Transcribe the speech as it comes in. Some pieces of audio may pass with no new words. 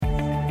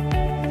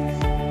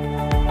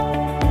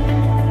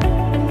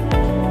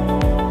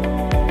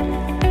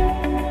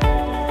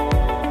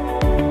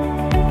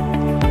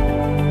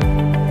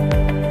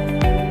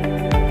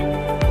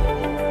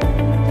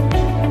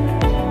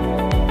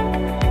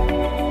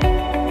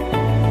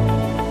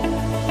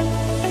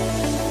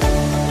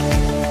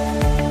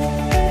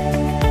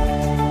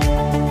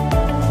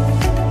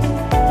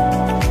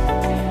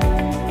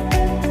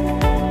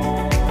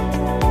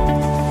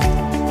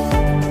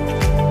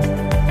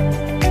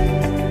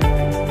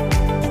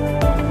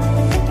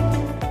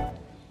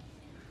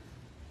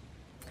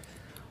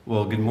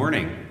good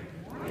morning.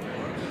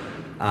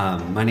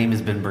 My name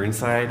is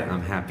Burnside.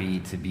 I'm happy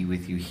to be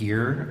with you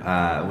here.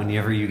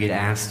 Whenever you get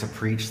asked to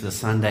preach the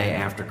Sunday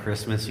after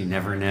Christmas, you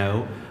never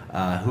know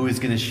who is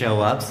going to show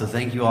up. So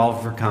thank you all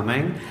for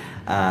coming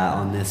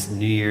on this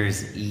New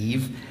Year's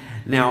Eve.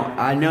 Now,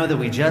 I know that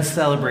we just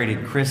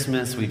celebrated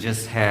Christmas. We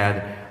just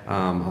had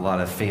a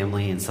lot of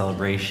family and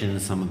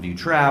celebrations. Some of you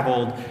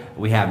traveled.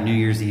 We have New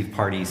Year's Eve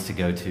parties to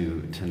go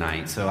to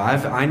tonight. So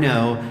I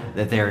know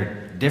that there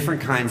are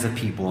different kinds of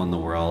people in the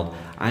world.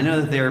 I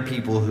know that there are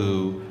people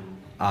who,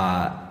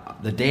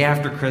 the day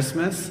after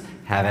Christmas,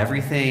 have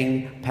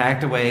everything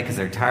packed away because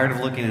they're tired of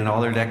looking at all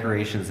their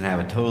decorations and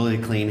have a totally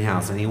clean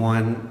house.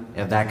 Anyone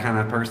of that kind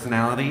of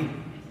personality?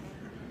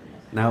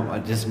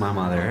 No, just my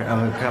mother.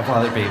 Oh, a couple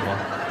other people.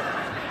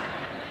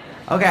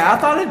 Okay, I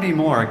thought it'd be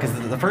more because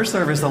the first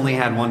service only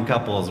had one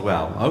couple as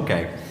well.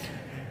 Okay.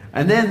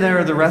 And then there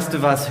are the rest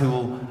of us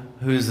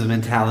whose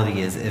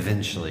mentality is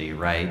eventually,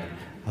 right?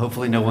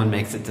 Hopefully no one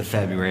makes it to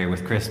February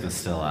with Christmas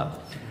still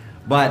up.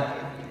 But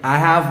I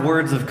have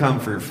words of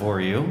comfort for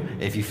you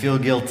if you feel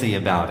guilty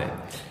about it.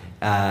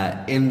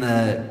 In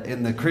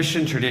the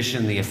Christian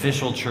tradition, the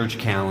official church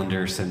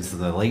calendar since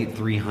the late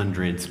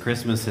 300s,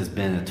 Christmas has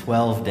been a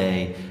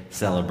 12-day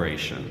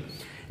celebration.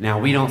 Now,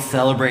 we don't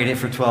celebrate it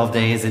for 12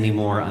 days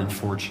anymore,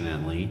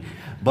 unfortunately,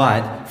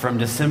 but from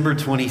December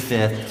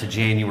 25th to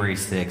January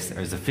 6th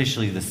is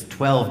officially this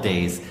 12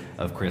 days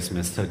of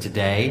Christmas. So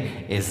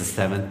today is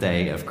the 7th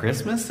day of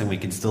Christmas, and we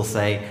can still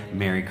say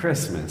Merry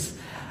Christmas.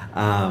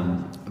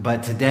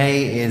 But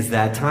today is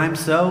that time.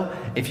 So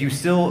if you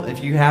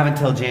have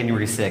until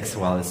January 6th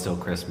while it's still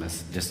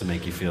Christmas, just to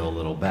make you feel a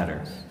little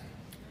better.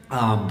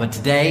 But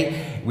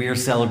today we are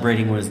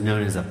celebrating what is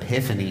known as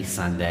Epiphany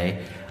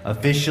Sunday.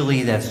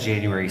 Officially, that's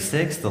January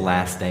 6th, the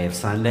last day of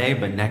Sunday,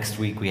 but next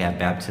week we have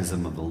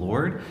Baptism of the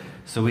Lord.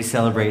 So we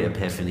celebrate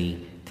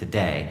Epiphany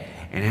today.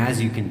 And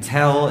as you can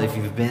tell, if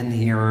you've been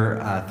here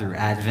through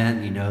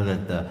Advent, you know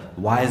that the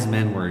wise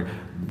men were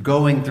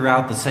going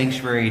throughout the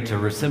sanctuary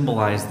to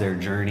symbolize their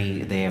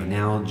journey. They have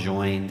now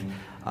joined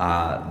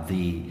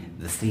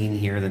the scene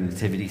here, the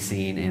nativity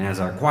scene. And as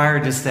our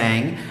choir just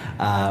sang,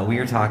 we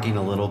are talking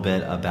a little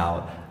bit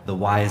about the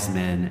wise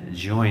men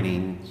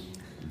joining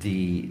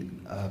the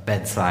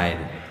bedside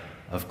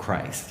of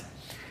Christ.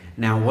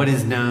 Now, what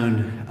is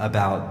known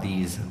about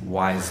these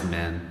wise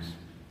men?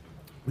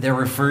 They're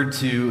referred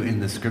to in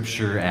the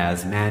scripture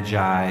as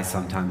Magi,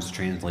 sometimes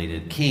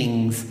translated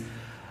kings.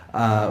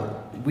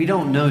 We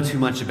don't know too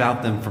much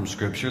about them from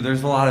scripture.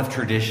 There's a lot of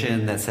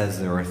tradition that says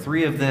there are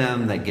 3 of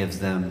them, that gives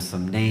them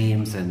some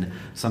names and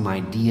some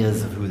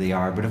ideas of who they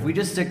are. But if we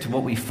just stick to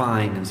what we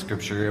find in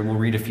scripture, and we'll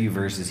read a few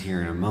verses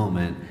here in a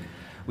moment,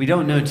 we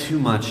don't know too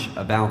much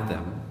about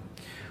them.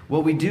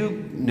 What we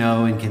do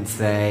know and can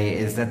say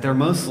is that they're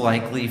most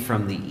likely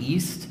from the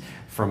east,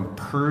 from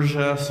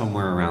Persia,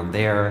 somewhere around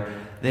there.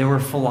 They were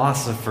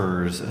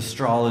philosophers,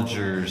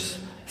 astrologers,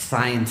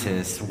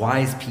 scientists,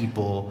 wise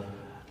people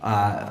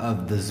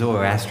of the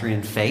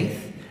Zoroastrian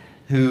faith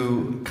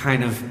who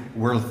kind of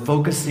were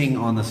focusing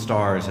on the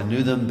stars and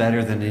knew them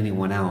better than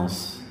anyone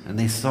else. And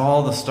they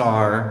saw the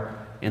star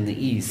in the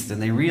east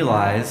and they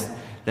realized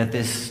that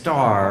this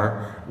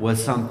star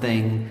was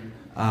something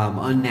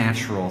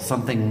unnatural,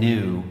 something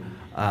new,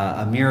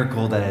 a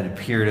miracle that had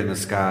appeared in the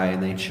sky,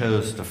 and they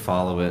chose to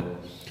follow it.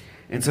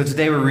 And so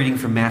today we're reading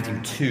from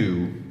Matthew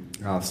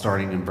 2,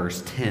 starting in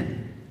verse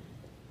 10.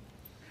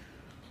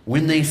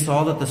 When they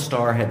saw that the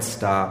star had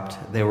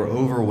stopped, they were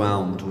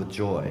overwhelmed with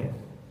joy.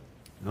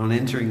 On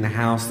entering the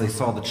house, they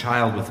saw the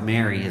child with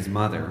Mary, his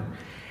mother,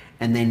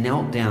 and they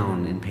knelt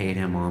down and paid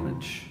him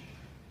homage.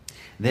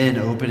 Then,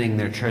 opening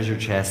their treasure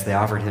chest, they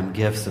offered him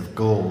gifts of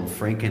gold,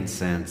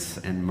 frankincense,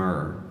 and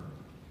myrrh.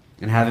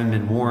 And having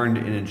been warned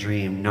in a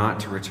dream not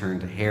to return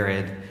to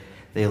Herod,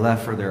 they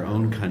left for their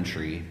own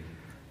country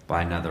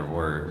by another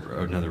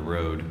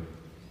road.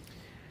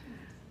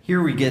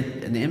 Here we get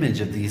an image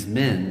of these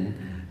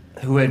men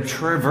who had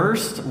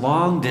traversed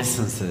long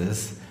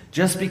distances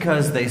just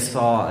because they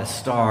saw a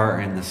star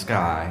in the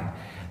sky.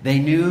 They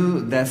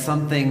knew that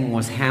something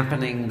was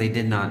happening. They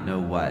did not know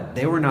what.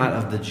 They were not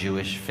of the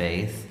Jewish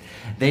faith.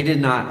 They did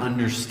not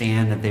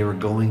understand that they were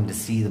going to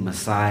see the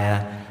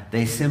Messiah.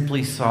 They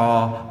simply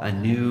saw a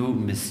new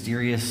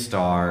mysterious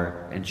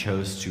star and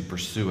chose to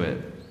pursue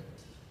it.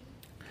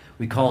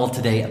 We call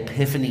today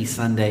Epiphany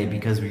Sunday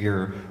because we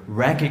are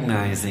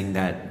recognizing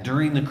that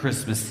during the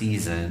Christmas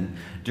season,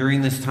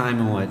 during this time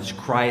in which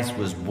Christ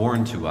was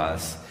born to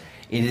us,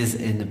 it is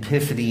an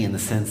epiphany in the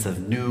sense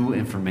of new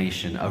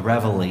information, a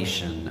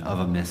revelation of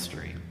a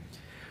mystery.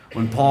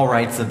 When Paul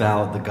writes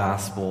about the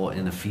gospel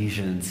in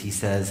Ephesians, he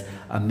says,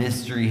 "A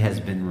mystery has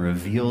been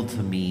revealed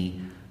to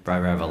me by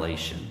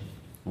revelation."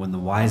 When the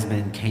wise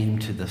men came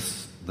to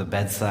the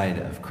bedside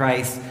of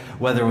Christ,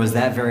 whether it was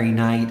that very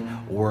night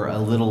or a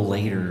little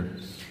later,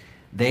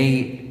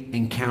 they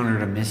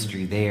encountered a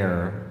mystery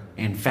there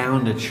and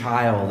found a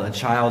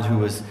child who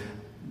was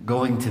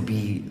going to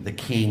be the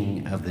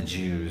king of the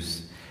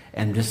Jews,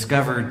 and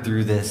discovered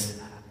through this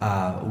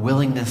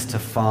willingness to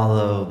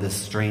follow this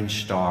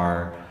strange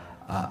star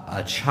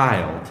a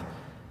child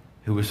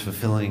who was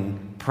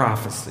fulfilling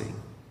prophecy.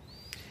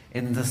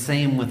 And the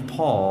same with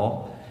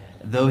Paul,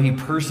 though he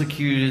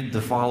persecuted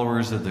the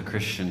followers of the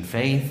Christian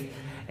faith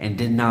and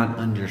did not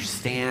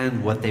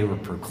understand what they were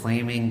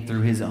proclaiming,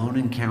 through his own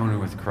encounter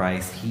with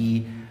Christ,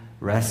 he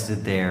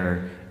rested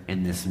there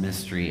in this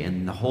mystery,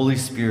 and the Holy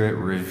Spirit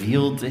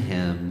revealed to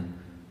him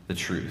the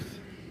truth.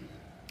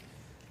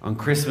 On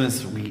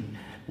Christmas,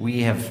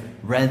 we have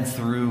read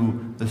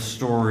through the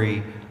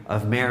story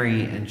of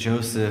Mary and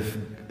Joseph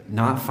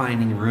not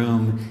finding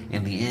room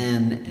in the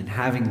inn and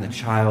having the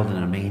child in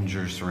a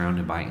manger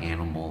surrounded by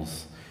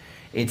animals.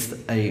 It's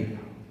a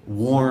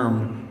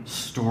warm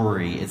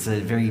story. It's a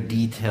very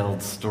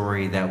detailed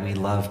story that we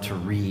love to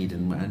read,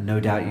 and no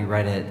doubt you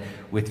read it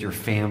with your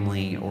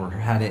family or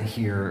heard it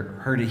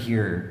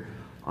here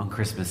on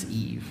Christmas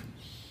Eve.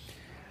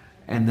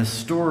 And the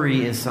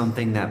story is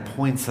something that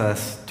points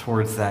us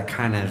towards that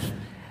kind of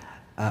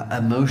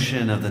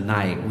emotion of the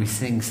night. We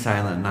sing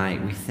Silent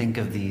Night. We think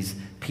of these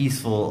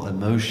peaceful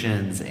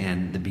emotions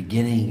and the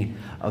beginning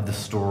of the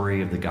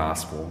story of the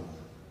gospel.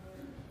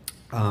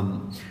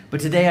 But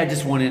today I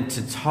just wanted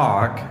to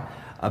talk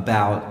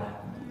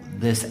about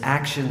this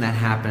action that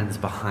happens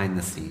behind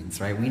the scenes,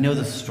 right? We know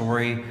the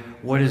story,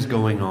 what is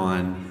going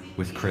on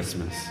with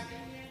Christmas.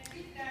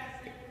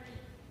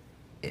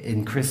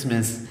 In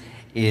Christmas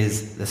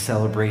is the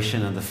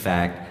celebration of the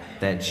fact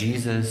that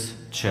Jesus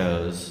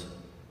chose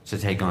to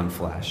take on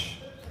flesh,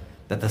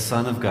 that the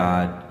Son of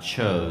God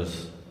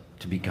chose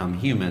to become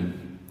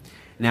human.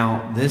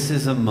 Now, this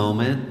is a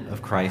moment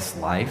of Christ's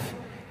life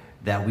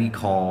that we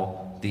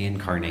call the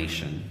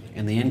Incarnation.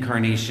 And the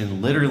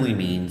Incarnation literally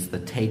means the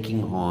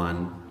taking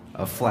on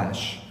of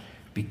flesh,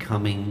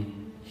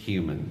 becoming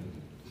human.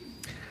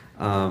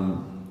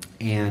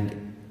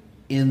 And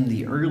in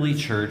the early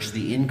church,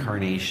 the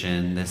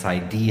Incarnation, this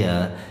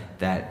idea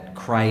that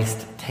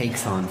Christ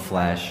takes on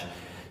flesh,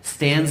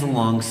 stands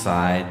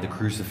alongside the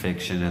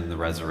crucifixion and the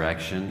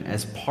resurrection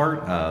as part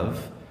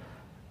of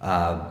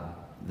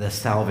the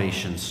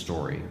salvation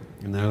story.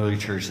 In the early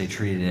church, they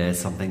treated it as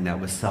something that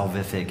was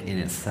salvific in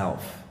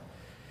itself.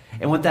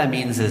 And what that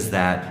means is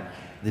that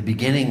the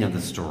beginning of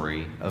the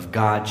story of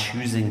God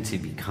choosing to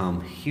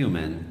become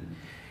human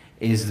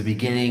is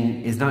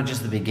not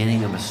just the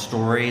beginning of a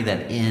story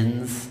that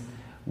ends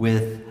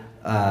with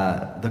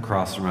the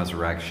cross and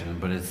resurrection,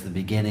 but it's the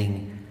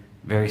beginning,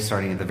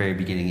 starting at the very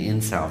beginning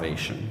in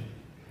salvation,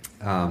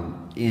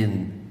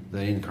 in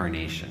the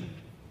Incarnation.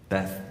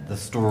 That the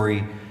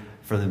story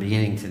from the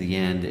beginning to the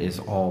end is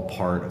all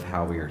part of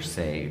how we are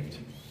saved.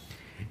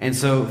 And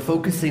so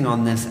focusing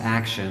on this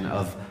action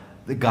of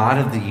the God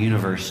of the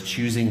universe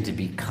choosing to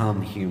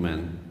become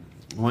human,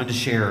 I wanted to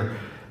share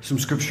some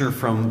scripture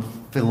from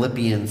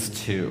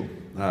Philippians 2,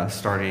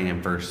 starting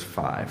in verse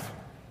 5.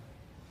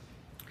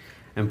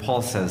 And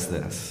Paul says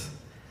this: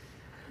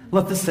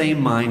 "Let the same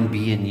mind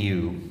be in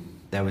you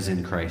that was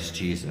in Christ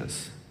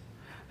Jesus,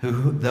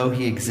 who, though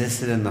he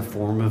existed in the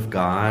form of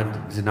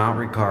God, did not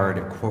regard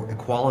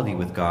equality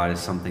with God as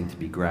something to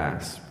be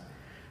grasped,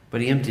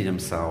 but he emptied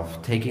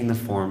himself, taking the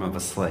form of a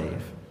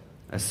slave,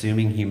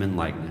 assuming human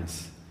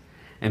likeness.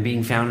 And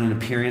being found in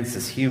appearance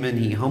as human,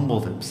 he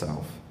humbled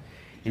himself,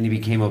 and he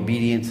became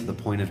obedient to the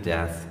point of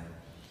death,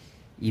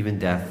 even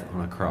death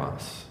on a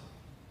cross."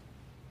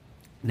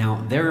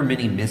 Now, there are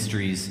many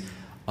mysteries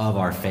of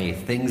our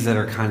faith, things that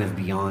are kind of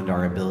beyond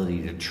our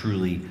ability to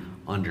truly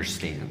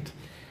understand.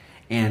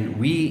 And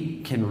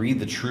we can read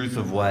the truth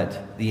of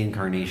what the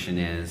Incarnation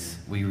is.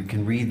 We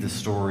can read the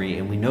story,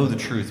 and we know the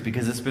truth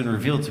because it's been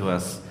revealed to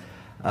us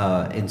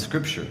in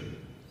Scripture.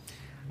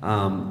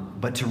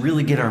 But to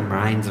really get our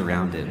minds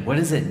around it, what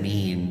does it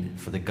mean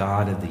for the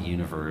God of the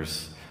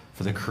universe,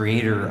 for the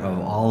creator of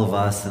all of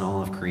us and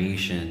all of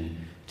creation,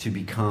 to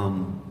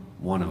become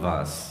one of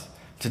us,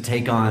 to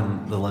take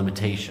on the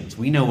limitations?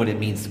 We know what it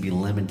means to be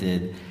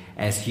limited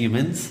as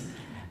humans,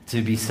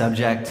 to be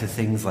subject to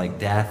things like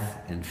death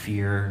and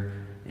fear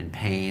and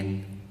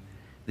pain.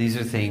 These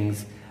are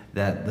things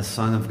that the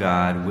Son of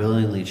God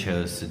willingly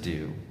chose to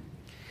do.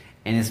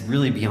 And it's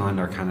really beyond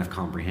our kind of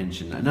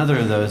comprehension. Another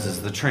of those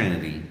is the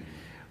Trinity.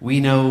 We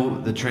know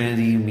the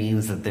Trinity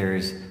means that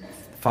there's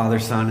Father,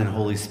 Son, and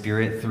Holy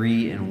Spirit,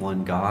 three in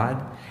one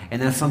God.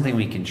 And that's something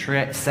we can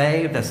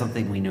say. That's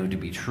something we know to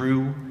be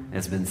true.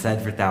 It's been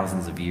said for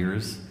thousands of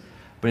years.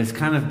 But it's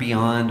kind of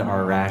beyond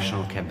our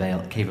rational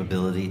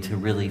capability to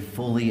really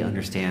fully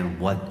understand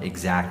what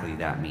exactly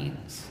that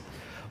means.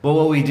 But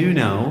what we do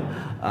know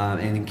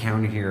and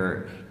encounter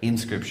here in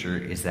Scripture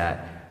is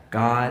that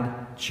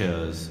God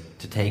chose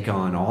to take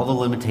on all the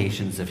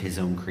limitations of his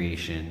own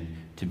creation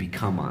to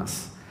become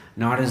us.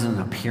 Not as an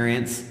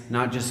appearance,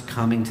 not just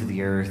coming to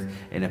the earth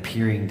and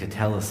appearing to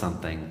tell us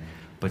something,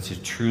 but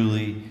to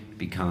truly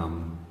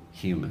become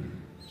human.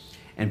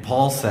 And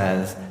Paul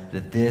says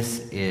that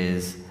this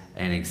is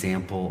an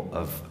example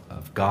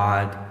of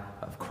God,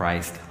 of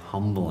Christ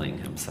humbling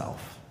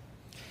himself.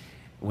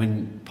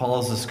 When Paul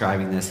is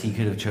describing this, he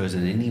could have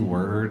chosen any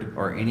word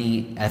or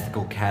any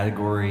ethical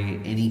category,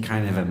 any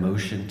kind of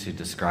emotion to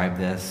describe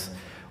this.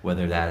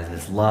 whether that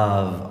is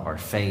love, our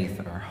faith,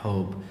 our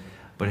hope.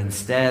 But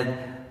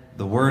instead,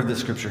 the word that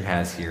Scripture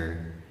has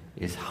here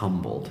is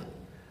humbled,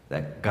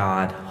 that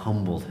God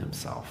humbled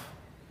himself.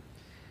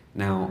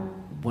 Now,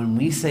 when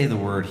we say the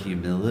word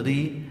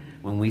humility,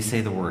 when we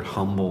say the word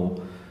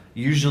humble,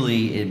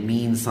 usually it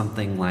means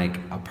something like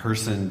a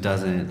person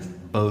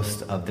doesn't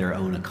boast of their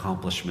own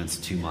accomplishments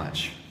too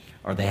much,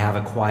 or they have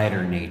a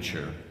quieter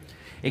nature.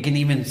 It can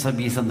even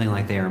be something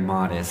like they are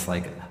modest,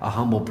 like a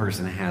humble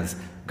person has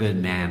good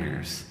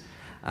manners.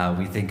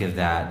 We think of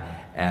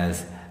that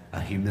as a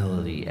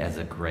humility, as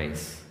a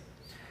grace.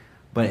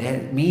 But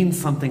it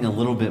means something a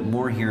little bit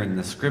more here in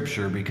the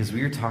Scripture, because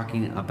we are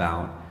talking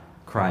about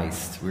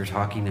Christ. We're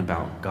talking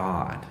about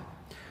God.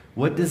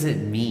 What does it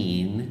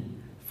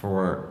mean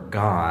for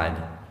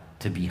God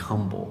to be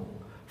humble,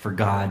 for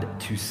God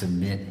to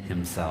submit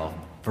himself,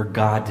 for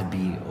God to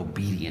be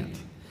obedient?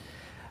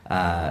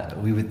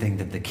 We would think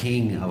that the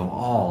king of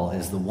all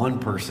is the one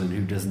person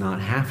who does not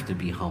have to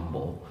be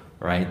humble,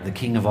 right? The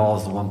king of all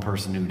is the one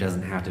person who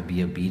doesn't have to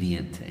be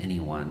obedient to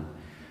anyone.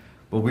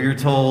 But we are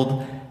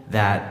told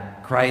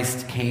that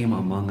Christ came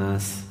among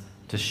us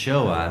to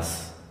show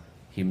us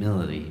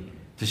humility,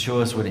 to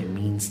show us what it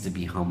means to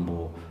be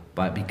humble,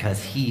 but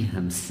because he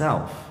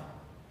himself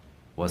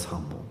was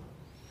humble.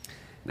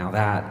 Now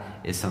that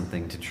is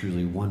something to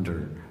truly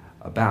wonder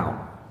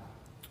about.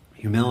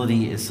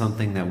 Humility is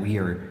something that we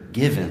are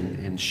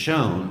given and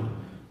shown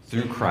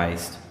through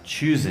Christ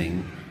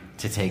choosing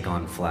to take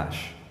on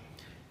flesh.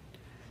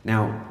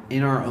 Now,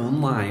 in our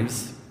own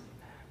lives,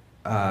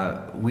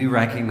 we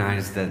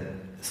recognize that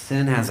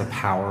sin has a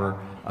power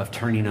of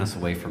turning us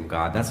away from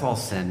God. That's all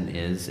sin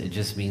is. It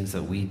just means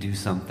that we do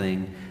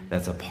something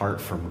that's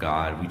apart from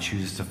God. We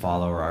choose to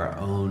follow our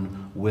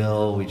own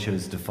will. We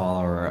choose to follow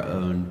our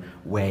own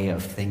way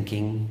of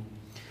thinking.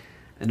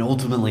 And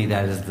ultimately,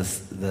 that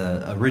is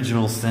the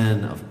original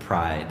sin of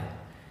pride.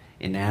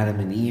 In Adam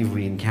and Eve,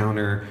 we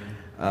encounter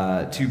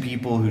two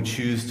people who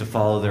choose to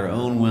follow their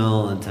own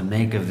will and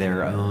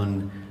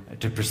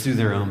to pursue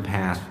their own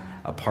path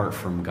apart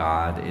from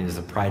God. It is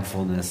a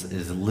pridefulness, it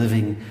is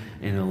living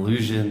in an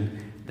illusion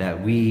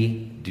that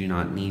we do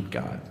not need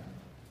God.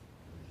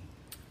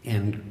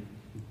 And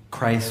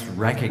Christ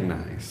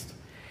recognized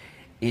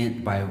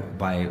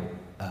by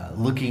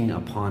looking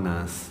upon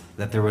us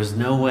that there was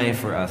no way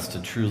for us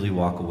to truly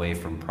walk away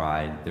from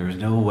pride. There was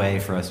no way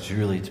for us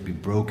truly to be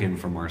broken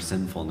from our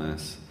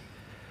sinfulness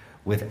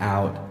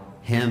without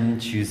him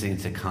choosing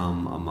to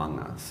come among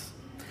us.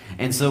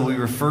 And so we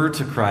refer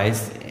to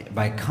Christ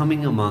by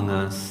coming among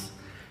us.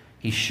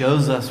 He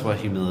shows us what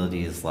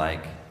humility is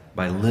like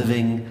by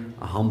living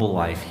a humble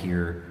life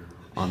here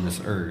on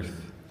this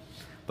earth.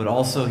 But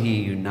also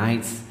he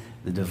unites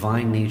the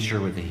divine nature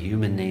with the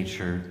human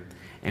nature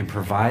and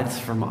provides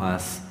from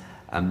us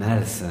a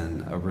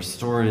medicine, a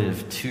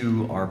restorative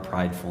to our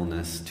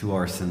pridefulness, to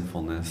our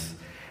sinfulness,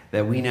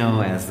 that we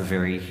know as the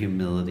very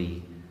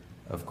humility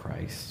of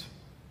Christ.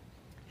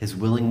 His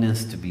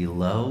willingness to be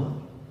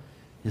low,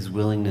 his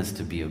willingness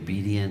to be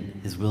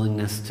obedient, his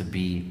willingness to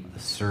be a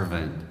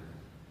servant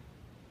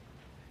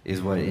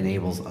is what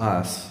enables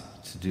us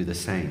to do the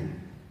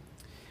same.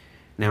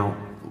 Now,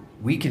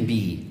 we can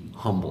be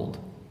humbled,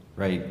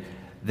 right?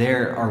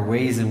 There are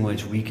ways in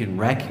which we can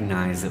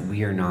recognize that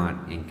we are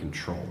not in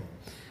control.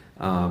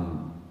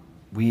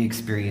 We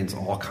experience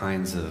all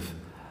kinds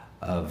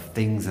of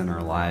things in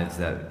our lives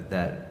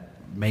that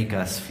make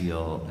us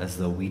feel as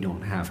though we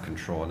don't have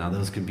control. Now,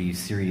 those can be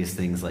serious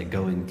things like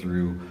going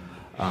through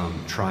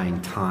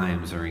trying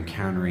times or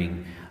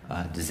encountering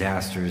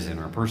disasters in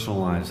our personal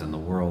lives and the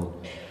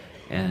world.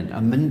 And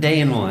a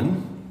mundane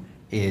one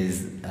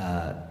is,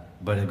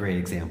 but a great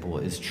example,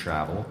 is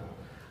travel.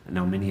 I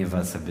know many of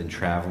us have been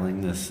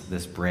traveling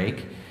this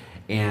break,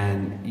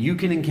 and you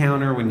can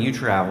encounter when you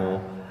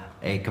travel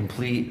a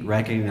complete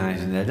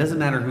recognizing that it doesn't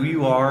matter who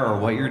you are or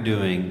what you're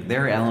doing,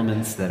 there are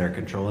elements that are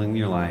controlling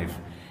your life,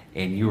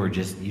 and you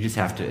just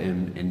have to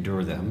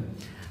endure them.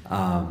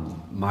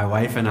 My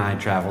wife and I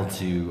traveled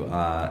to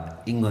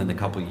England a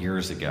couple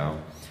years ago,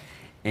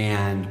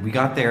 and we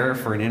got there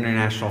for an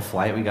international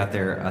flight. We got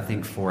there, I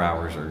think, 4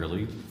 hours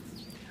early,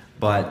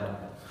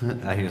 but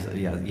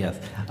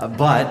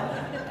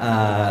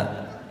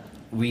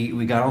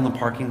we got on the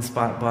parking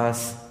spot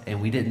bus, and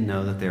we didn't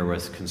know that there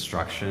was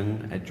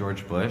construction at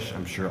George Bush.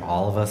 I'm sure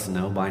all of us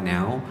know by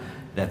now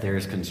that there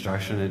is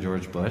construction at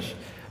George Bush.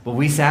 But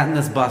we sat in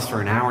this bus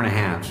for an hour and a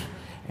half,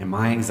 and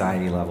my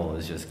anxiety level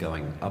is just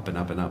going up and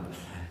up and up.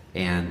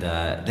 And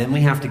then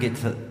we have to get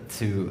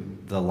to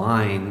the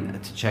line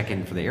to check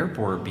in for the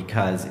airport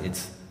because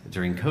it's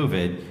during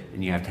COVID,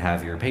 and you have to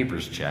have your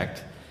papers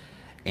checked.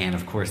 And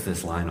of course,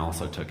 this line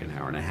also took an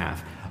hour and a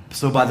half.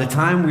 So by the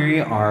time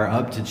we are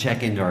up to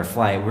check into our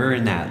flight, we're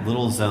in that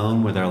little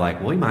zone where they're like,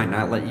 well, we might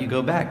not let you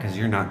go back because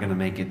you're not going to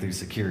make it through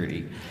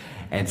security.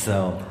 And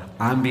so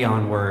I'm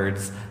beyond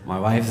words. My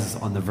wife is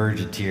on the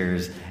verge of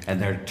tears, and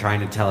they're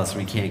trying to tell us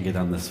we can't get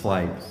on this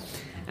flight.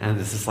 And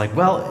it's just like,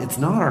 well, it's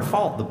not our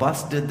fault. The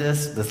bus did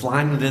this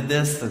line did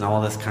this, and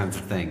all this kinds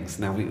of things.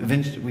 Now,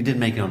 we did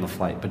make it on the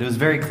flight, but it was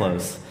very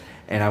close.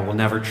 and I will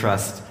never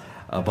trust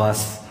a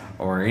bus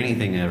or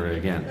anything ever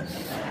again.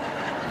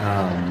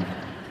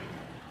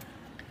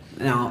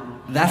 Now,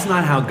 that's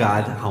not how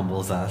God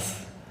humbles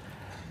us,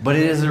 but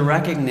it is a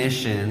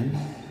recognition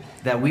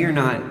that we are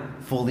not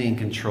fully in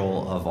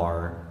control of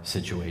our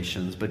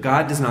situations. But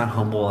God does not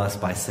humble us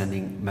by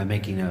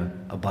making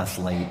a bus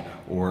late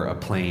or a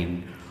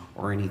plane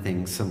or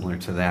anything similar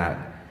to that.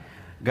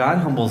 God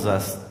humbles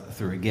us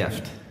through a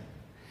gift.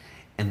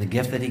 And the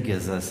gift that he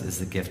gives us is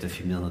the gift of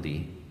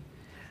humility.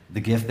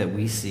 The gift that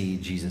we see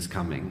Jesus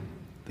coming.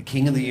 The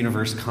King of the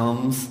universe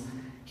comes.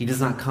 He does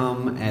not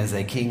come as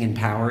a king in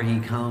power. He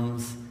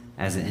comes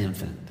as an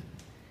infant.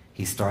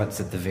 He starts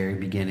at the very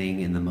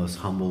beginning in the most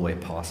humble way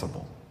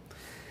possible.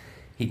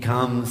 He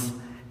comes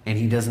and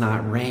he does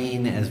not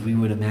reign as we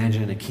would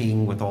imagine a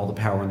king with all the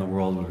power in the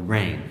world would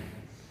reign.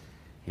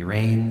 He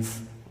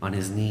reigns on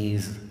his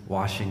knees,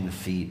 washing the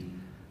feet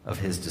of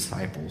his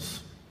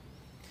disciples.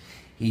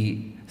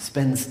 He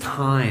spends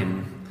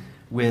time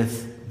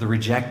with the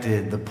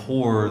rejected, the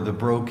poor, the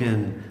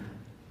broken,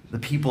 the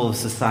people of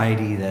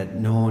society that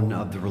no one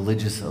of the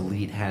religious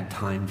elite had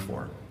time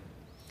for.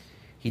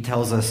 He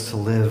tells us to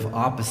live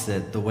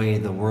opposite the way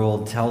the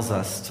world tells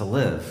us to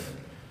live,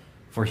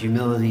 for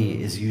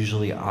humility is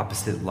usually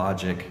opposite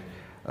logic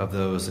of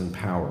those in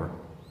power.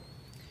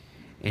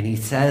 And he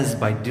says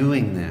by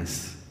doing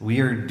this,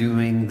 we are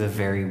doing the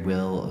very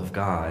will of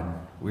God.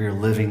 We are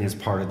living as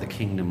part of the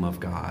kingdom of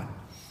God.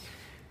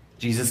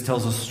 Jesus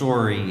tells a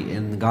story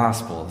in the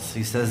Gospels.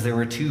 He says there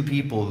were two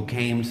people who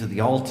came to the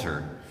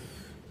altar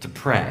to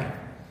pray.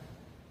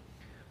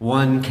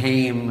 One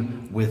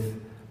came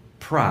with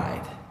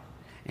pride,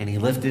 and he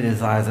lifted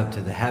his eyes up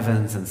to the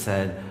heavens and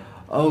said,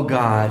 "Oh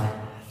God,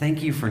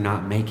 thank you for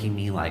not making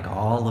me like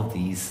all of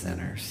these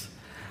sinners.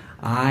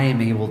 I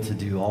am able to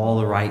do all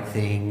the right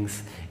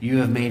things. You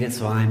have made it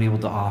so I am able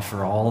to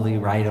offer all the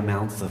right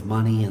amounts of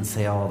money and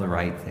say all the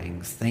right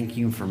things. Thank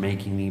you for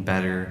making me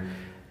better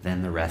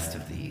than the rest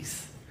of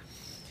these."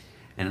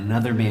 And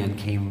another man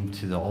came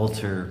to the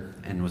altar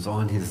and was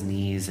on his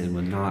knees and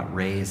would not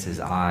raise his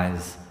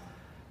eyes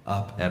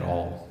up at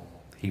all.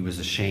 He was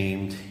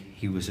ashamed.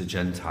 He was a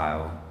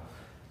Gentile.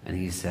 And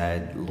he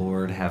said,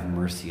 "Lord, have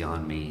mercy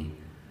on me.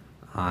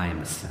 I am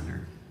a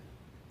sinner."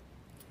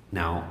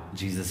 Now,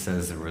 Jesus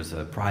says there was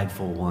a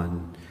prideful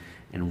one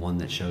and one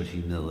that showed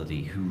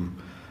humility.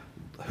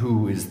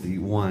 Who is the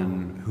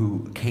one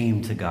who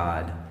came to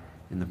God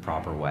in the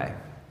proper way?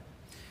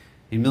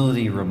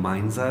 Humility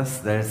reminds us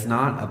that it's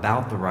not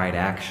about the right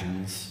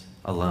actions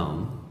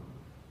alone.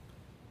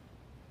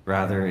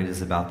 Rather, it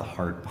is about the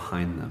heart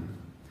behind them.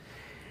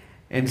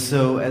 And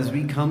so as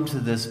we come to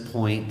this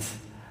point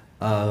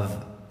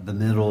of the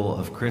middle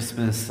of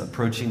Christmas,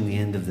 approaching the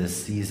end of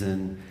this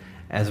season,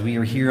 as we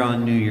are here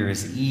on New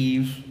Year's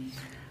Eve,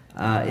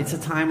 it's a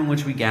time in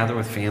which we gather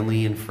with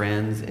family and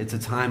friends. It's a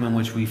time in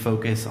which we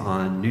focus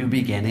on new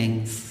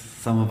beginnings.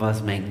 Some of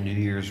us make New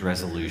Year's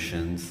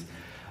resolutions.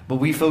 But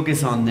we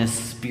focus on this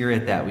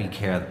spirit that we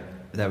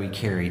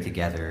carry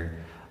together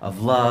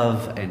of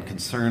love and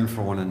concern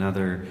for one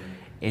another,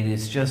 and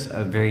it's just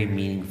a very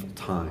meaningful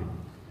time.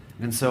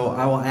 And so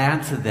I will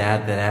add to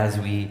that as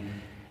we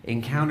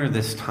encounter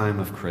this time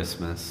of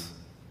Christmas,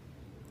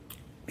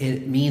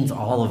 it means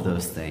all of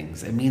those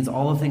things. It means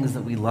all the things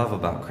that we love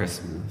about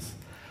Christmas.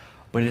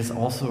 But it's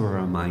also a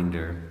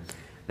reminder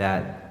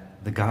that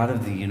the God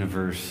of the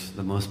universe,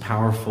 the most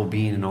powerful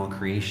being in all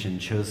creation,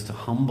 chose to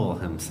humble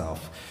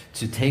himself,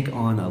 to take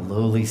on a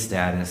lowly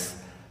status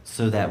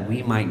so that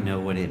we might know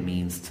what it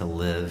means to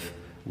live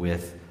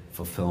with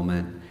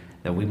fulfillment,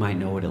 that we might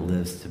know what it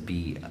lives to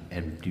be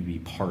and to be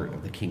part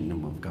of the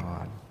kingdom of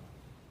God.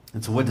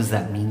 And so what does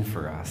that mean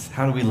for us?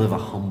 How do we live a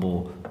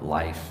humble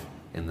life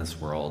in this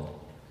world?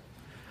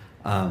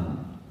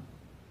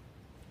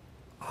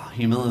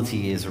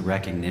 Humility is a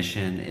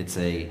recognition. It's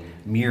a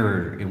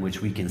mirror in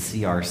which we can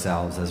see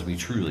ourselves as we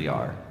truly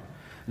are.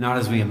 Not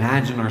as we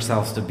imagine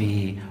ourselves to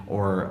be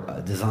or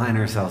design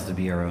ourselves to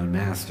be our own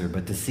master,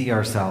 but to see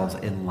ourselves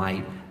in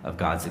light of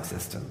God's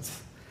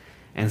existence.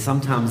 And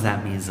sometimes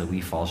that means that we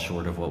fall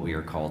short of what we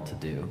are called to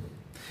do.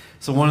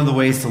 So one of the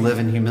ways to live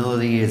in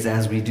humility is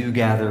as we do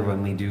gather,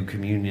 when we do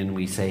communion,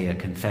 we say a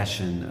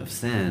confession of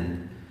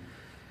sin.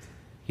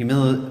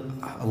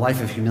 A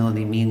life of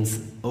humility means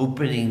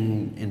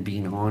opening and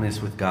being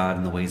honest with God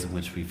in the ways in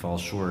which we fall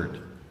short.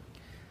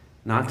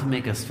 Not to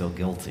make us feel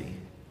guilty,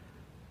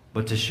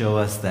 but to show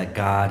us that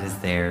God is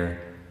there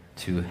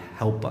to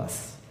help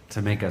us,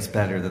 to make us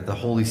better, that the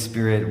Holy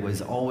Spirit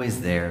was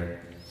always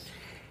there,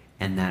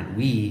 and that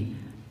we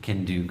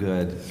can do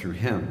good through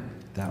him.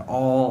 That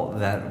all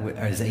that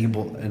is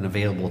able and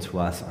available to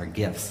us are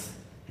gifts.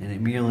 And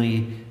it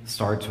merely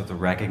starts with a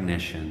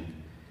recognition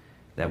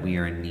that we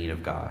are in need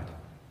of God.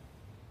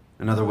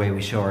 Another way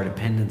we show our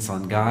dependence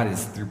on God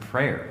is through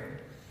prayer.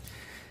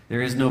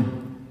 There is no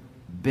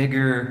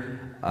bigger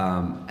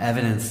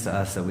evidence to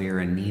us that we are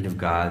in need of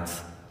God's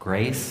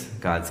grace,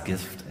 God's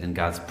gift, and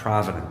God's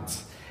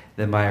providence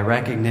than by a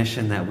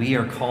recognition that we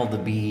are called to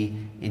be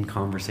in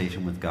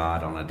conversation with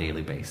God on a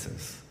daily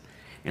basis.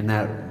 and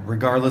that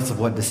regardless of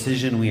what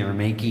decision we are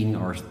making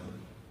or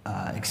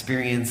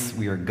experience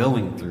we are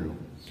going through,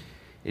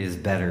 it is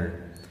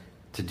better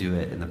to do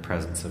it in the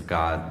presence of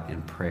God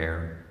in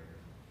prayer.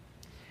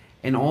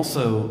 And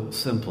also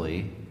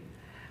simply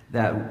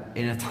that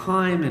in a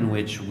time in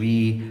which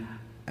we,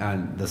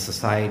 the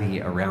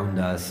society around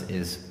us,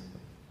 is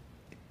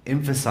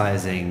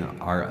emphasizing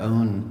our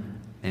own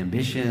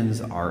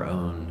ambitions, our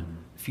own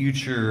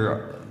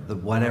future,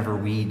 whatever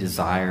we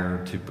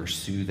desire to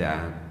pursue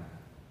that,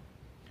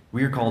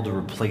 we are called to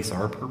replace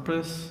our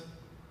purpose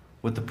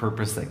with the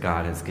purpose that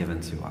God has given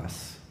to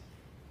us.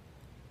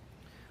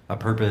 A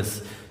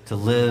purpose to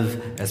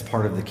live as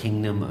part of the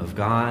kingdom of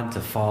God, to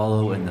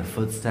follow in the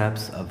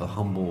footsteps of the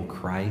humble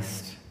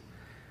Christ,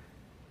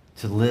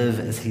 to live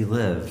as he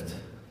lived,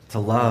 to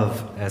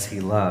love as he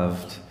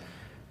loved,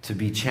 to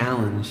be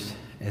challenged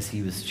as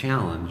he was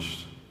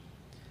challenged.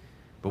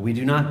 But we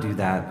do not do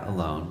that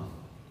alone,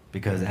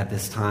 because at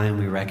this time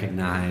we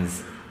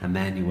recognize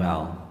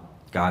Emmanuel,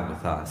 God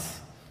with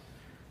us.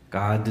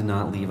 God did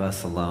not leave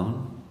us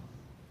alone.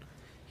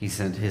 He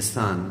sent his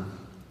Son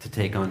to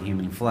take on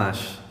human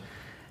flesh,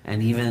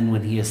 and even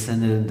when he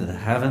ascended into the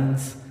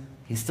heavens,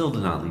 he still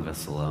did not leave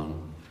us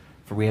alone,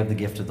 for we have the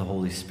gift of the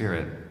Holy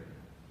Spirit.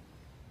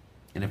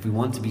 And if we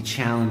want to be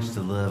challenged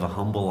to live a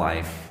humble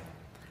life,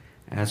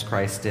 as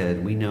Christ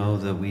did, we know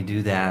that we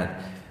do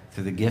that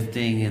through the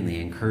gifting and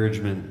the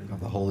encouragement of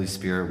the Holy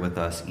Spirit with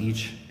us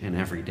each and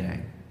every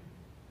day.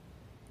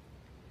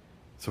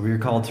 So we are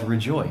called to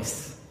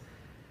rejoice.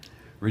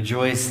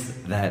 Rejoice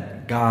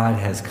that God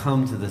has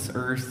come to this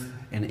earth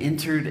and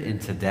entered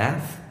into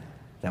death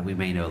that we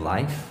may know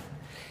life.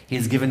 He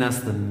has given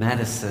us the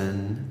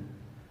medicine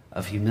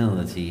of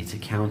humility to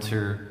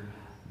counter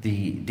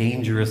the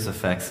dangerous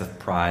effects of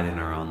pride in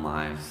our own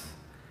lives,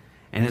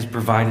 and has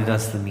provided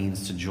us the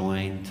means to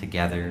join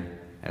together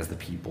as the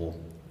people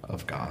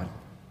of God.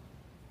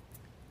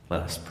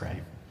 Let us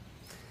pray.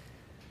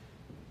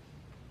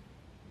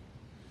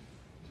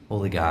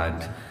 Holy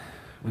God,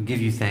 we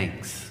give you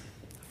thanks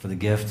for the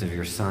gift of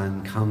your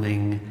Son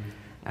coming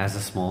as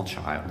a small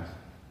child,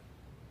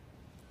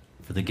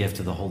 for the gift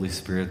of the Holy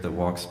Spirit that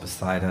walks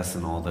beside us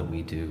in all that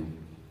we do.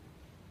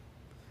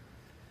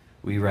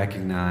 We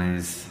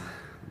recognize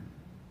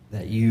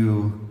that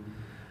you,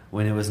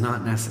 when it was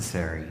not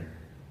necessary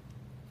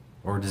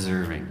or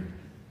deserving,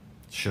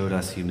 showed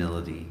us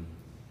humility,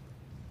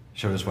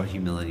 showed us what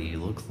humility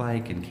looked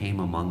like, and came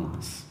among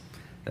us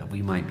that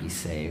we might be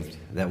saved,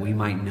 that we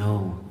might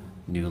know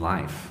new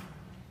life.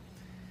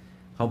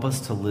 Help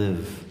us to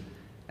live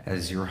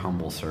as your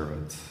humble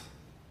servants,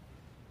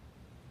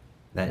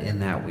 that in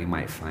that we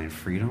might find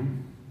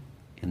freedom,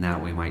 in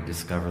that we might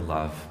discover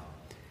love,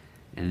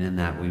 and in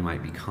that we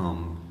might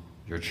become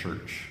your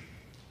church.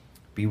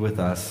 Be with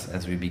us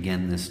as we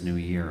begin this new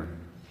year.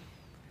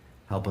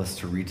 Help us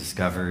to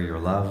rediscover your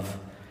love.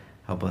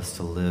 Help us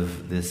to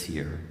live this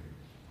year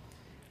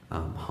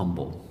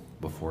humble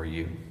before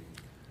you.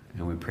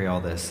 And we pray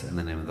all this in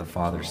the name of the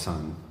Father,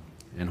 Son,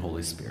 and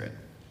Holy Spirit.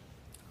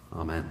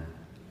 Amen.